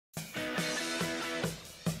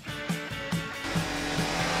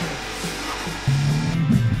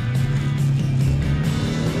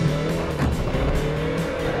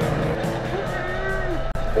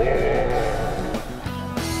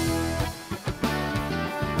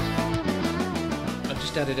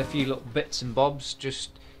just added a few little bits and bobs just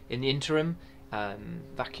in the interim.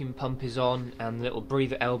 Vacuum pump is on, and the little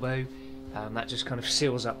breather elbow that just kind of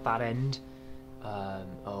seals up that end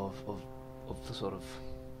of the sort of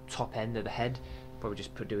top end of the head. Probably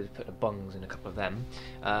just put a bungs in a couple of them.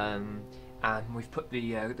 And we've put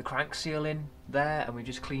the crank seal in there, and we've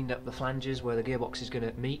just cleaned up the flanges where the gearbox is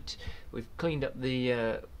going to meet. We've cleaned up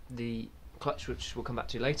the clutch, which we'll come back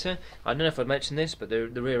to later. I don't know if I'd mentioned this, but the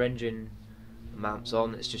rear engine mounts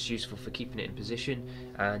on. It's just useful for keeping it in position,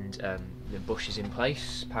 and the bush is in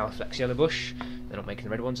place. Powerflex yellow bush. They're not making the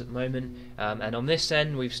red ones at the moment. And on this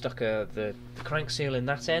end, we've stuck the crank seal in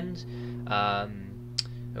that end.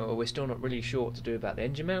 We're still not really sure what to do about the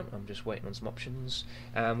engine mount. I'm just waiting on some options.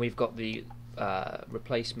 And we've got the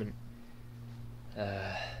replacement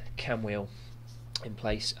cam wheel in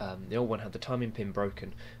place. The old one had the timing pin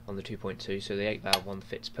broken on the 2.2, so the 8-valve one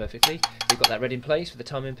fits perfectly. We've got that red in place with the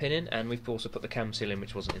timing pin in, and we've also put the cam seal in,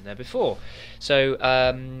 which wasn't in there before. So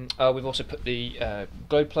we've also put the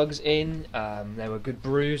glow plugs in. They were good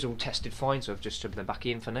brews, all tested fine, so I've just shoved them back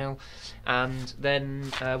in for now. And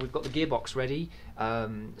then we've got the gearbox ready.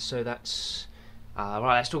 So that's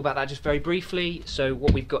right. Let's talk about that just very briefly. So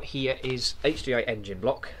what we've got here is HDI engine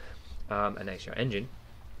block, an HDI engine.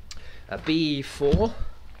 BE4 for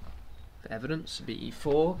evidence,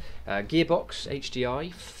 BE4 gearbox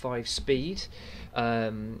HDI 5-speed.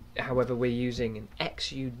 However, we're using an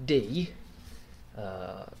XUD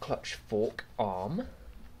clutch fork arm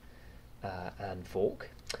and fork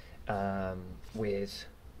with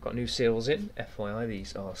got new seals in. FYI,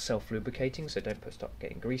 these are self-lubricating, so don't start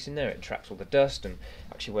getting grease in there. It traps all the dust and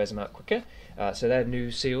actually wears them out quicker. So they're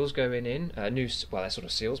new seals going in. Well, they're sort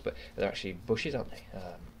of seals, but they're actually bushes, aren't they?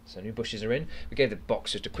 So new bushes are in. We gave the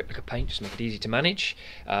box just a quick lick of paint, just to make it easy to manage.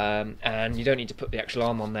 And you don't need to put the actual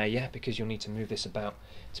arm on there yet, because you'll need to move this about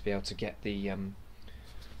to be able to get the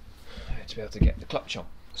clutch on.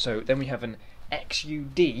 So then we have an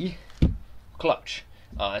XUD clutch.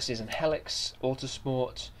 This is an Helix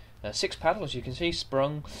Autosport 6-paddle, as you can see,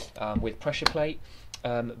 sprung with pressure plate.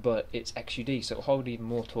 But it's XUD, so it'll hold even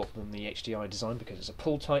more torque than the HDI design, because it's a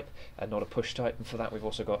pull type and not a push type. And for that, we've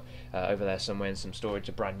also got over there somewhere in some storage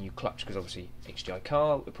a brand new clutch, because obviously HDI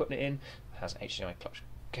car we're putting it in has HDI clutch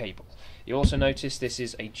cable. You'll also notice this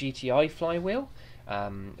is a GTI flywheel,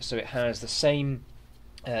 so it has the same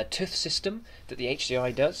tooth system that the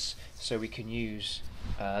HDI does. So we can use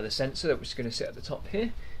the sensor that was going to sit at the top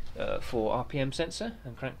here. For RPM sensor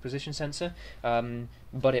and crank position sensor,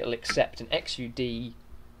 but it'll accept an XUD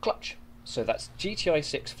clutch. So that's GTI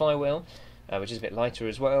 6 flywheel, which is a bit lighter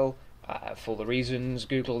as well, for the reasons.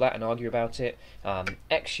 Google that and argue about it.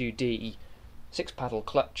 XUD 6-paddle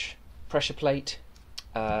clutch, pressure plate.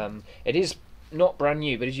 It is not brand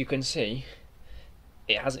new, but as you can see,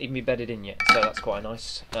 it hasn't even been bedded in yet, so that's quite a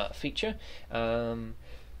nice feature.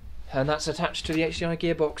 And that's attached to the HDI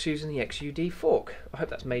gearbox using the XUD fork. I hope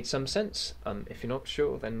that's made some sense. If you're not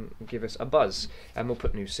sure, then give us a buzz, and we'll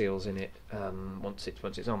put new seals in it once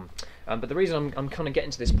it's on. But the reason I'm kind of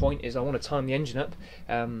getting to this point is I want to time the engine up,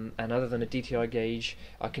 and other than a DTI gauge,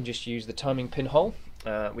 I can just use the timing pinhole,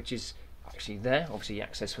 which is actually there, obviously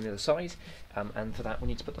access from the other side, and for that we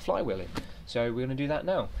need to put the flywheel in. So we're going to do that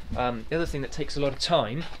now. The other thing that takes a lot of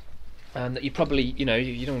time, that you probably, you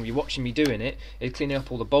don't want to be watching me doing it, is cleaning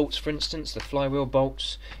up all the bolts, for instance, the flywheel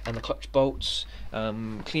bolts and the clutch bolts,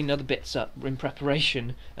 cleaning other bits up in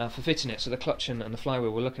preparation for fitting it. So the clutch and the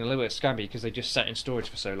flywheel were looking a little bit scabby because they just sat in storage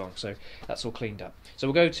for so long, so that's all cleaned up. So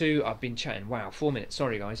we'll go to, I've been chatting, wow, 4 minutes,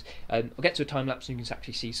 sorry guys. We'll get to a time lapse and you can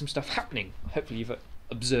actually see some stuff happening. Hopefully you've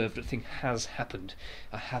observed that thing has happened.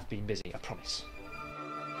 I have been busy, I promise.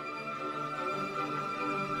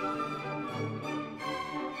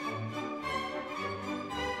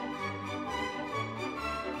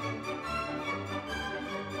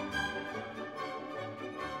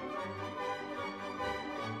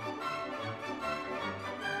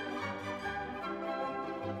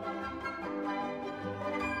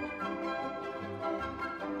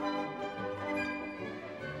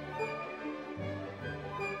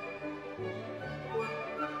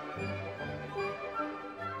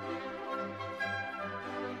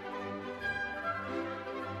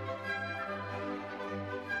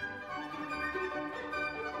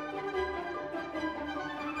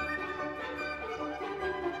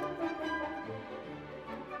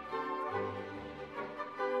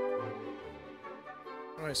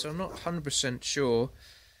 Right, so I'm not 100% sure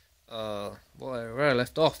where I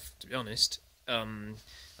left off, to be honest. I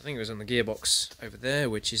think it was on the gearbox over there,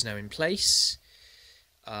 which is now in place.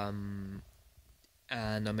 And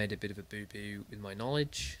I made a bit of a boo-boo with my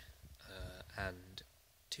knowledge, and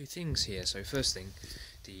two things here. So first thing,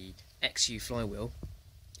 the XU flywheel,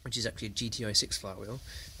 which is actually a GTI 6 flywheel,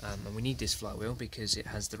 and we need this flywheel because it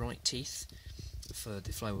has the right teeth for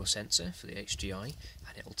the flywheel sensor for the HGI,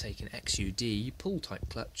 and it will take an XUD pull type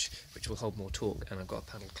clutch, which will hold more torque, and I've got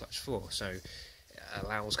a paddle clutch 4, so it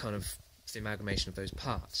allows kind of the amalgamation of those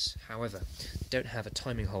parts. However, they don't have a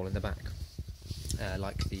timing hole in the back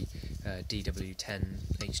like the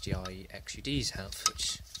DW10 HDI XUDs have,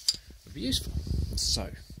 which would be useful. So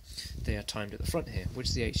they are timed at the front here,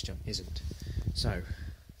 which the HGI isn't. So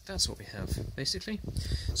that's what we have basically.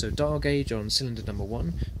 So dial gauge on cylinder number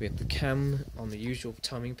 1. We have the cam on the usual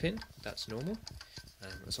timing pin. That's normal.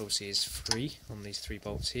 This obviously is free on these 3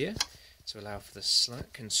 bolts here to allow for the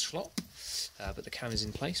slack and slot. But the cam is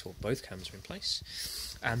in place, or both cams are in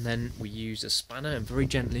place. And then we use a spanner, and very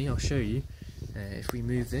gently, I'll show you. If we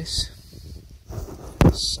move this,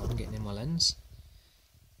 sun getting in my lens.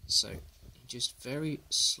 So you just very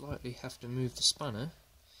slightly have to move the spanner,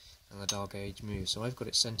 and the dial gauge moves. So I've got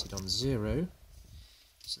it centered on 0,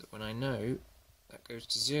 so that when I know that goes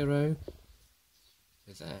to 0,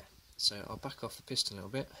 we're there. So I'll back off the piston a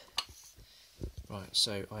little bit. Right,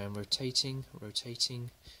 so I am rotating,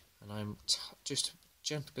 and I'm just a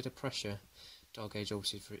gentle bit of pressure. Dial gauge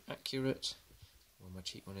obviously is very accurate. Well, my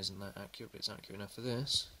cheap one isn't that accurate, but it's accurate enough for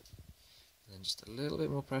this. And then just a little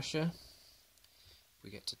bit more pressure.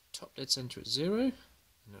 We get to top dead centre at 0, and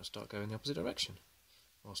it'll start going the opposite direction,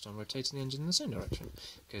 whilst I'm rotating the engine in the same direction,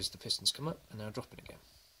 because the pistons come up and now dropping again.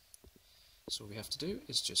 So all we have to do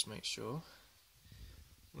is just make sure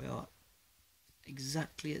we are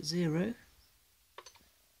exactly at 0.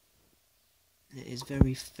 It is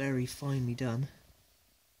very, very finely done.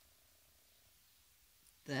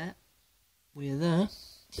 There. We are there.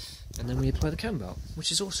 And then we apply the Cambelt,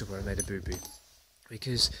 which is also where I made a boo-boo.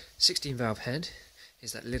 Because 16 valve head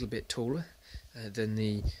is that little bit taller than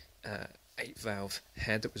the 8 valve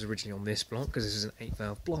head that was originally on this block, because this is an 8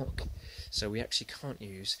 valve block. So we actually can't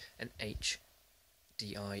use an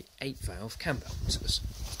HDI 8 valve Cambelt. So there's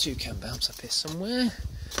 2 Cambelts up here somewhere.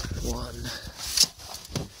 1,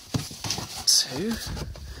 2.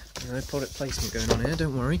 No product placement going on here,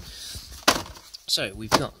 don't worry. So we've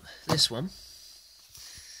got this one,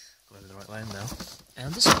 got over the right line now,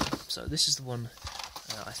 and this one. So this is the one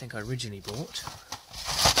I think I originally bought,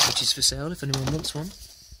 which is for sale if anyone wants one.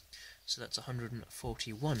 So that's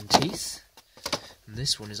 141 teeth, and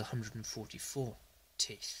this one is 144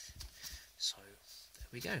 teeth. So there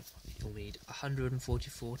we go. You'll need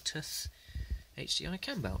 144 tooth HDI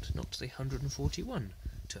Cambelt, not the 141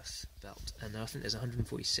 tooth belt. And I think there's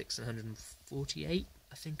 146 and 148,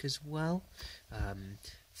 I think, as well,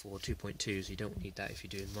 for 2.2s. You don't need that if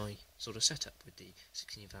you're doing my sort of setup with the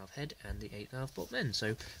 16 valve head and the 8 valve bottom end.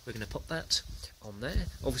 So we're going to pop that on there.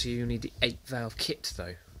 Obviously you'll need the 8 valve kit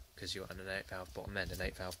though, because you're on an 8 valve bottom end and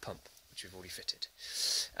 8 valve pump, which we've already fitted.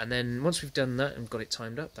 And then once we've done that and got it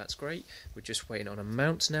timed up, that's great. We're just waiting on a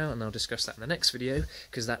mount now, and I'll discuss that in the next video,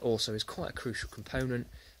 because that also is quite a crucial component,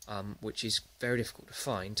 which is very difficult to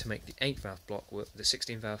find to make the 8 valve block work with the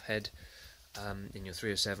 16 valve head in your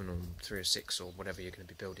 307 or 306 or whatever you're going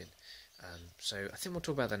to be building. So I think we'll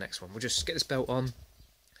talk about the next one. We'll just get this belt on,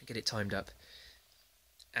 get it timed up,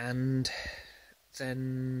 and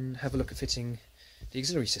then have a look at fitting the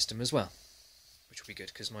auxiliary system as well, which will be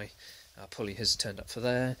good because my pulley has turned up for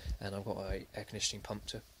there, and I've got a air conditioning pump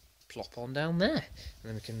to plop on down there, and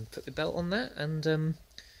then we can put the belt on that and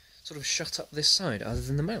sort of shut up this side other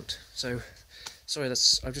than the mount. So sorry,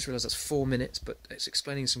 I've just realised that's 4 minutes, but it's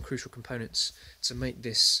explaining some crucial components to make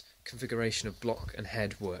this configuration of block and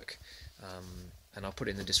head work. And I'll put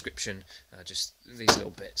it in the description, just these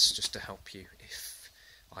little bits, just to help you if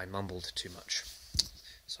I mumbled too much.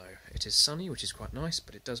 So it is sunny, which is quite nice,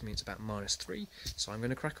 but it does mean it's about -3, so I'm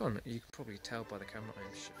going to crack on. You can probably tell by the camera I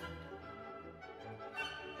am shivering.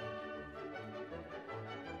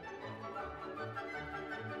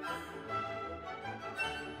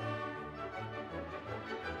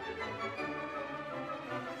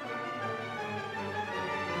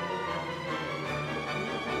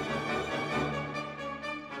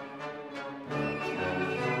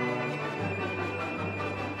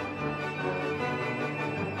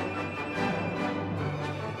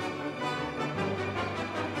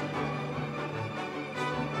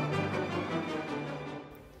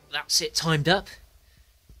 That's it, timed up.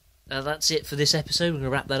 That's it for this episode. We're going to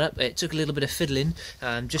wrap that up. It took a little bit of fiddling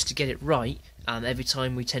just to get it right. Every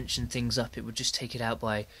time we tension things up, it would just take it out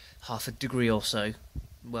by half a degree or so.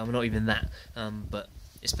 Well, not even that, but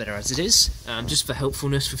it's better as it is. Just for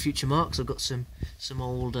helpfulness for future marks, I've got some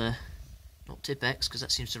old, not Tip X, because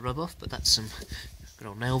that seems to rub off, but that's some good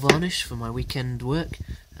old nail varnish for my weekend work,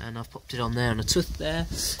 and I've popped it on there and a tooth there,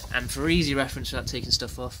 and for easy reference without taking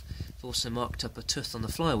stuff off, I've also marked up a tooth on the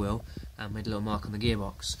flywheel and made a little mark on the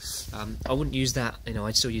gearbox. I wouldn't use that,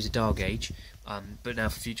 I'd still use a dial gauge, but now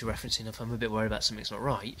for future referencing, if I'm a bit worried about something's not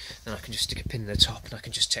right, then I can just stick a pin in the top and I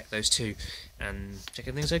can just check those two and check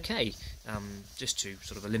everything's okay, just to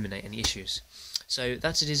sort of eliminate any issues. So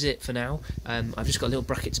that is it for now. I've just got a little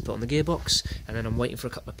bracket to put on the gearbox, and then I'm waiting for a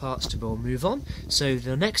couple of parts to move on. So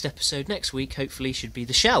the next episode next week hopefully should be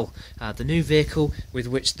the Shell, the new vehicle with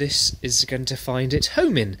which this is going to find its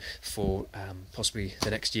home in for possibly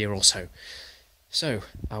the next year or so. So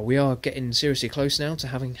we are getting seriously close now to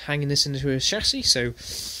hanging this into a chassis. So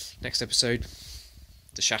next episode,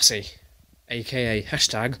 the chassis, aka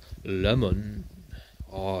hashtag lemon.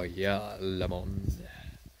 Oh yeah, lemon.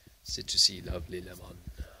 Citrusy, lovely lemon.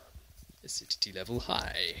 Acidity level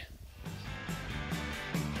high.